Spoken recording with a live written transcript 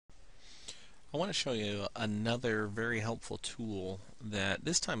I want to show you another very helpful tool that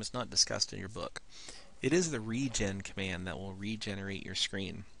this time is not discussed in your book. It is the regen command that will regenerate your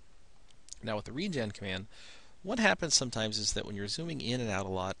screen. Now with the regen command, what happens sometimes is that when you're zooming in and out a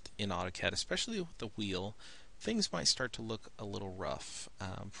lot in AutoCAD, especially with the wheel, things might start to look a little rough.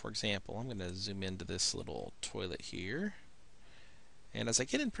 For example, I'm going to zoom into this little toilet here. And as I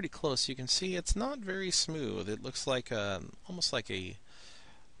get in pretty close, you can see it's not very smooth. It looks like almost like a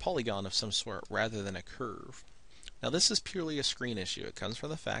polygon of some sort rather than a curve. Now this is purely a screen issue. It comes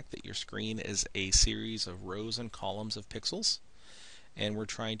from the fact that your screen is a series of rows and columns of pixels, and we're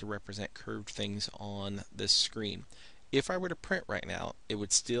trying to represent curved things on this screen. If I were to print right now, it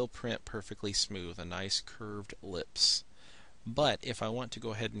would still print perfectly smooth, a nice curved ellipse. But if I want to go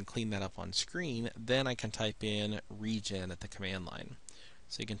ahead and clean that up on screen, then I can type in regen at the command line.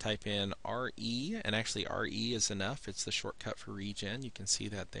 So you can type in RE, and actually RE is enough. It's the shortcut for regen. You can see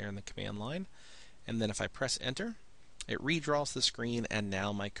that there in the command line. And then if I press enter, it redraws the screen, and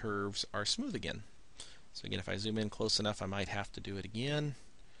now my curves are smooth again. So again, if I zoom in close enough, I might have to do it again.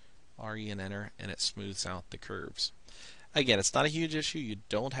 RE and enter, and it smooths out the curves. Again, it's not a huge issue. You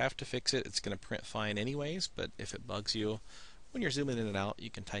don't have to fix it. It's going to print fine anyways, but if it bugs you, when you're zooming in and out, you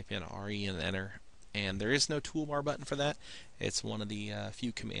can type in RE and enter. And there is no toolbar button for that. It's one of the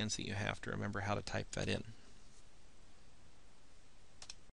few commands that you have to remember how to type that in.